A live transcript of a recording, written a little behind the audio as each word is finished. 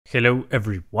Hello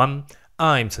everyone,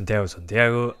 I'm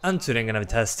Santiago, and today I'm gonna be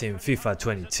testing FIFA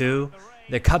 22,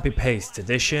 the copy-paste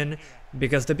edition,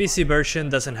 because the PC version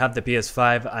doesn't have the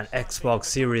PS5 and Xbox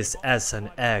Series S and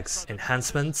X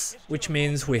enhancements, which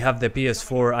means we have the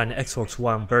PS4 and Xbox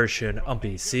One version on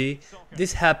PC.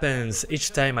 This happens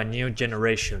each time a new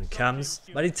generation comes,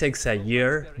 but it takes a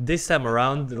year. This time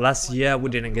around, last year we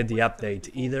didn't get the update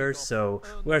either, so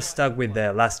we're stuck with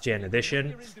the last gen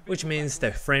edition, which means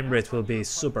the frame rate will be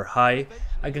super high.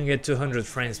 I can get 200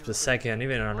 frames per second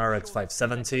even on RX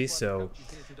 570, so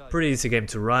pretty easy game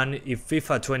to run. If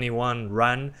FIFA 21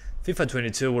 ran, FIFA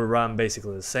 22 will run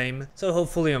basically the same. So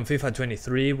hopefully on FIFA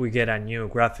 23 we get a new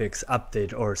graphics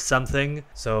update or something.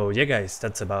 So yeah guys,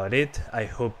 that's about it. I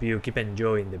hope you keep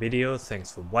enjoying the video.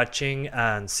 Thanks for watching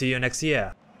and see you next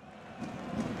year.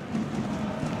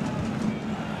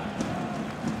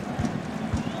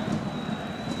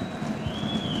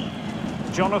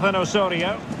 Jonathan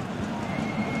Osorio.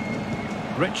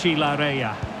 Richie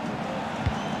Larea.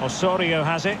 Osorio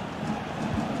has it.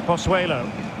 Pozuelo.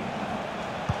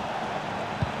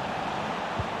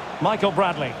 Michael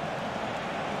Bradley.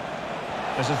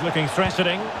 This is looking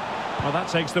threatening. Well, that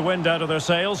takes the wind out of their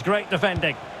sails. Great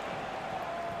defending.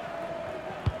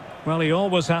 Well, he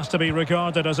always has to be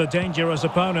regarded as a dangerous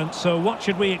opponent, so what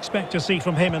should we expect to see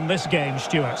from him in this game,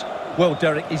 Stuart? Well,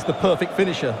 Derek, he's the perfect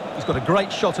finisher. He's got a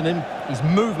great shot on him, his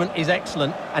movement is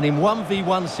excellent, and in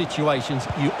 1v1 situations,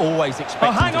 you always expect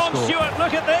him to score. Hang on, Stuart,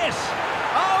 look at this!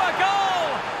 Oh, a goal!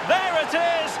 There it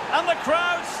is, and the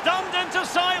crowd stunned into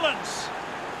silence.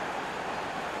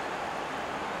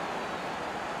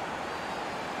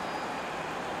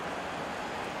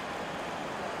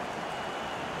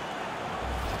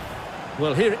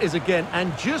 Well, here it is again,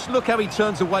 and just look how he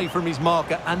turns away from his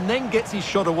marker and then gets his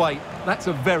shot away. That's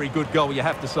a very good goal, you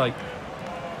have to say.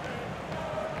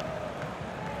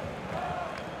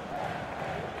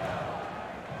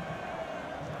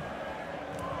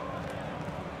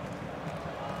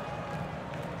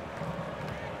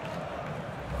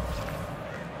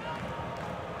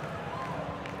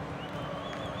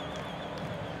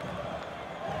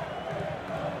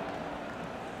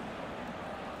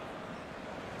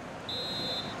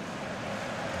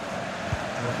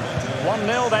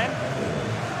 Nil then.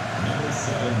 Number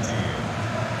 17,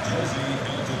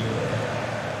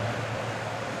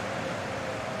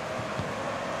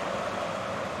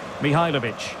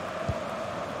 Mihailovic.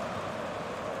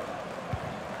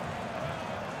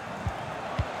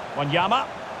 Wanyama.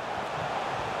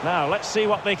 Now let's see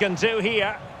what they can do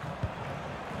here.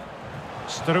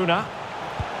 Struna.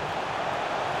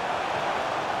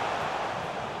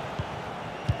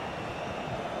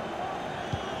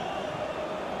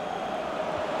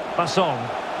 Basson.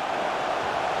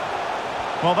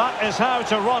 Well, that is how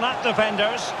to run at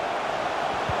defenders.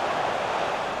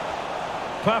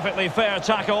 Perfectly fair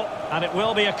tackle, and it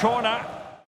will be a corner.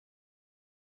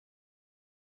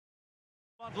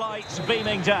 Floodlights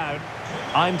beaming down.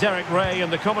 I'm Derek Ray in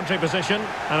the commentary position,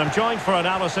 and I'm joined for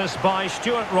analysis by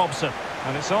Stuart Robson.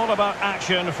 And it's all about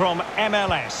action from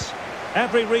MLS.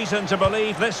 Every reason to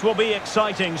believe this will be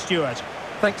exciting, Stuart.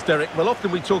 Thanks, Derek. Well, often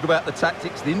we talk about the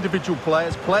tactics, the individual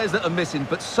players that are missing,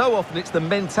 but so often it's the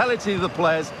mentality of the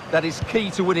players that is key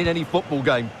to winning any football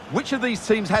game. Which of these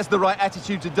teams has the right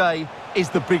attitude today is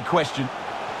the big question.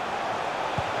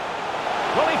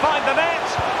 Will he find the net?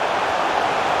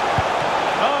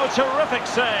 Oh, terrific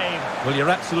save. Well, you're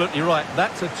absolutely right.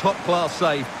 That's a top-class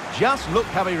save. Just look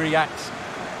how he reacts.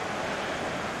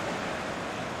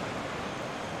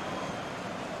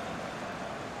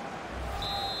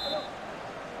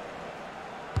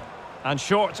 And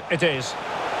short it is.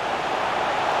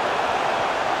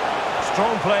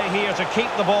 Strong play here to keep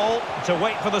the ball, to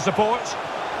wait for the support.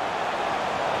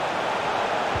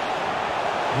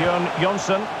 Björn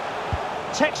Jonsson.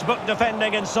 Textbook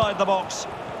defending inside the box.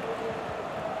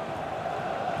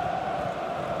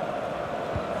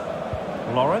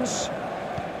 Lawrence.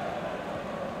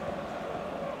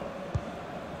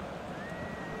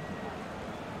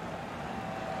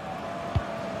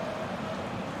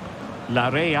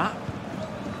 Larea.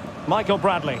 Michael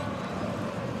Bradley.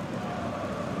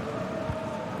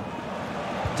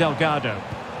 Delgado.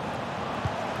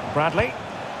 Bradley.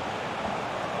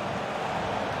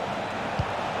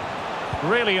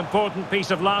 Really important piece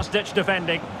of last-ditch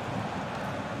defending.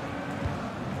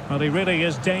 Well, he really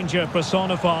is danger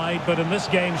personified, but in this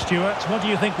game, Stuart, what do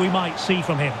you think we might see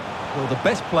from him? Well, the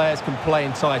best players can play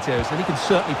in tight areas, and he can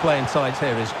certainly play in tight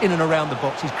areas, in and around the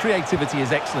box. His creativity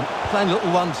is excellent. Playing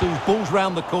little 1-2s, balls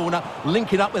round the corner,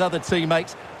 linking up with other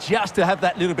teammates, just to have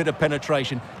that little bit of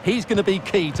penetration. He's going to be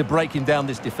key to breaking down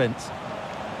this defence.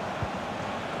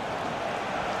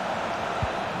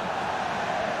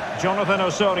 Jonathan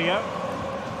Osorio.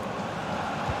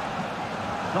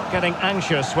 Not getting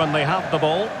anxious when they have the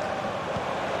ball.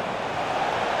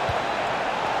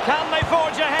 Can they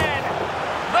forge ahead?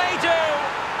 They do!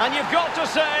 And you've got to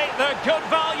say they're good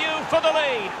value for the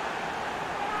lead.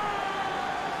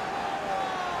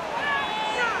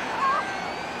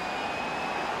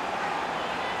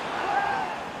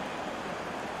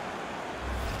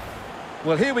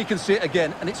 Well, here we can see it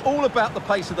again, and it's all about the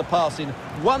pace of the passing.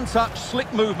 One touch,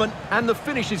 slick movement, and the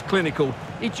finish is clinical.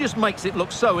 He just makes it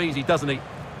look so easy, doesn't he?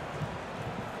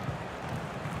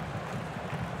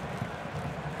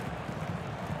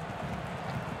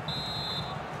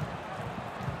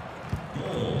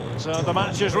 So the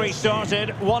match has restarted,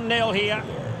 1-0 here.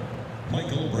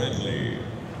 Michael Bradley.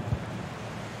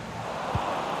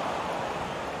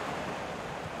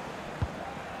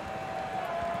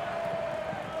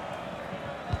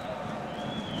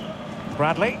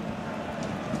 Bradley.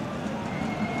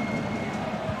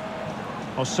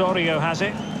 Osorio has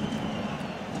it.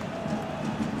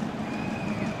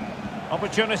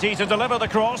 Opportunity to deliver the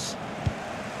cross.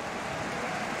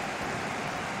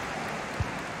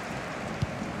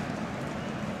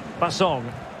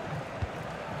 Basong.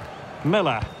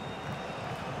 Miller.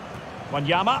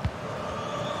 Wanyama.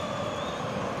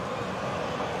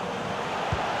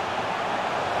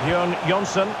 Bjorn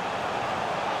Jonsson.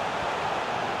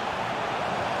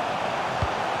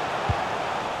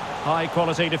 High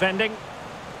quality defending.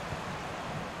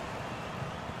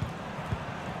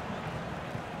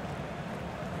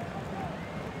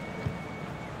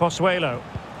 Pozuelo.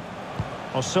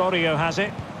 Osorio has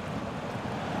it.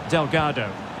 Delgado.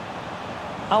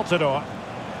 Altidore.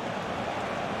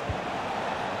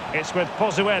 It's with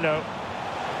Pozuelo.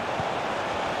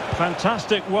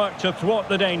 Fantastic work to thwart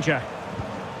the danger.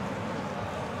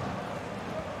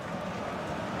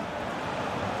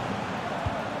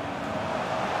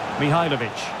 Mihailovic.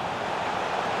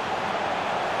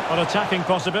 On attacking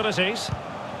possibilities.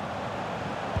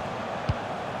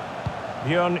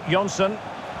 Bjorn Jonsson.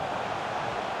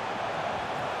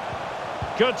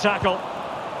 Good tackle.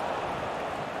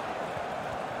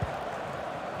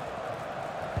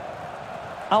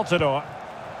 Altidore.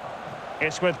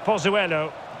 It's with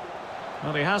Pozuelo.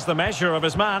 Well, he has the measure of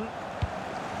his man.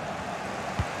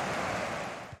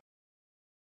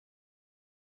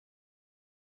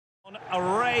 On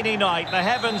a rainy night, the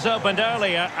heavens opened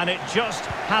earlier and it just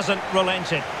hasn't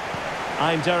relented.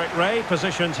 I'm Derek Ray,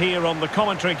 positioned here on the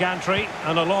commentary gantry,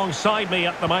 and alongside me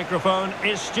at the microphone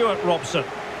is Stuart Robson.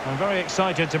 I'm very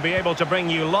excited to be able to bring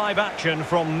you live action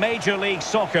from Major League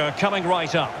Soccer coming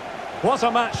right up. What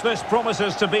a match this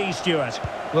promises to be, Stuart.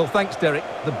 Well, thanks, Derek.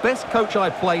 The best coach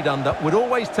I played under would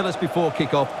always tell us before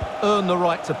kick-off, earn the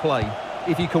right to play.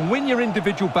 If you can win your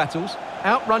individual battles,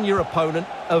 outrun your opponent,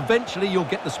 eventually you'll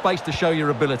get the space to show your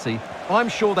ability. I'm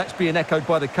sure that's being echoed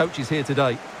by the coaches here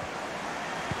today.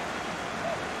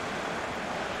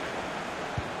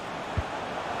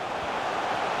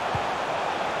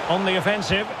 On the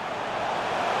offensive.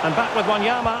 And back with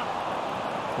Wanyama.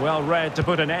 Well read to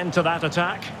put an end to that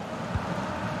attack.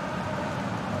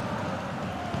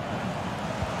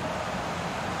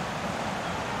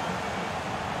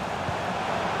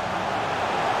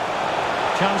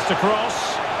 Chance to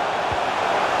cross.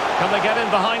 Can they get in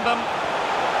behind them?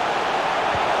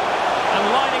 And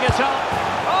lining it up.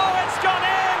 Oh, it's gone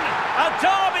in! A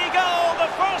derby goal,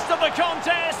 the first of the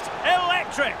contest.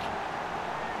 Electric.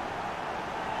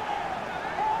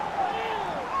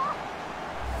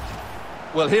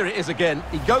 Well, here it is again.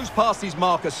 He goes past his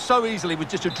marker so easily with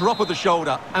just a drop of the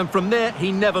shoulder. And from there,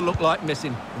 he never looked like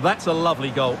missing. That's a lovely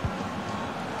goal.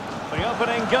 The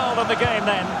opening goal of the game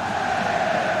then.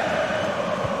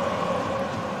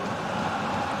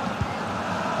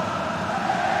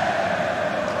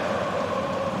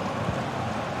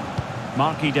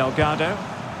 Marky Delgado.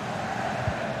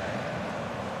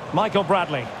 Michael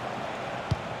Bradley.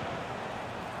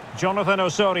 Jonathan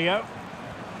Osorio.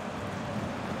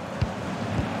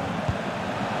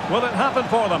 Will it happen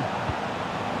for them?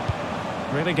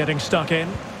 Really getting stuck in.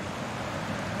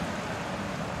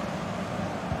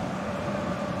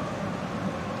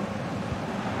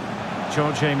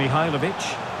 George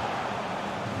Mihailovic.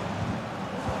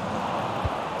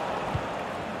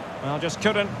 Well, just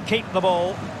couldn't keep the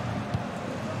ball.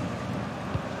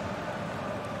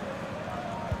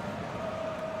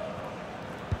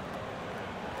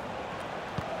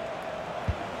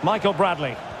 Michael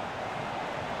Bradley.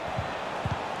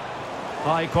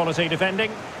 High quality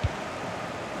defending.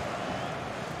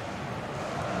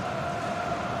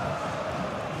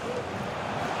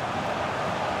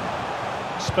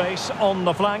 Space on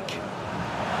the flank. Could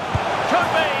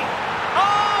be.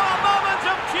 Oh, a moment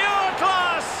of pure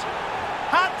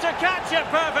catch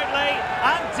it perfectly,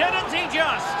 and didn't he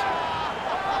just?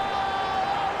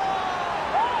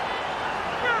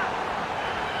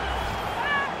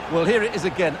 Well, here it is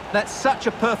again. That's such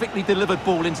a perfectly delivered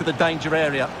ball into the danger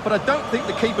area. But I don't think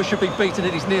the keeper should be beaten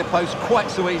at his near post quite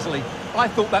so easily. I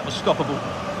thought that was stoppable.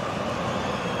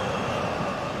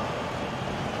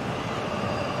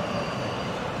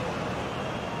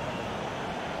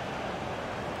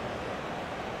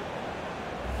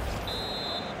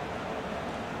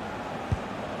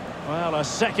 Well, a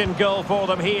second goal for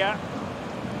them here.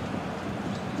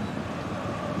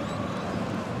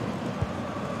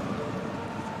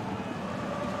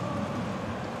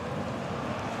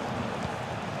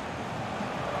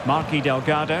 Marquis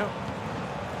Delgado.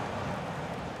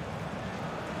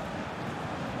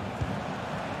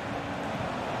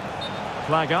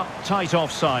 Flag up, tight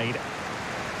offside.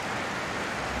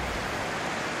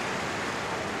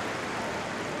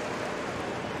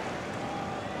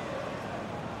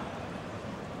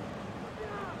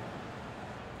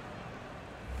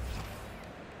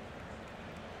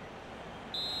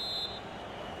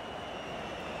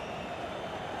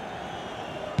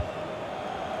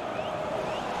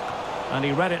 And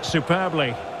he read it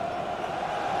superbly.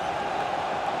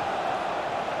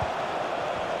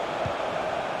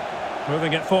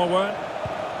 Moving it forward.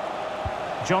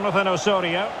 Jonathan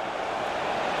Osorio.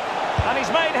 And he's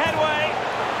made headway.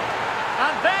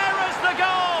 And there is the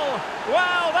goal.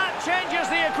 Well, that changes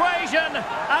the equation.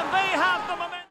 And they have the momentum.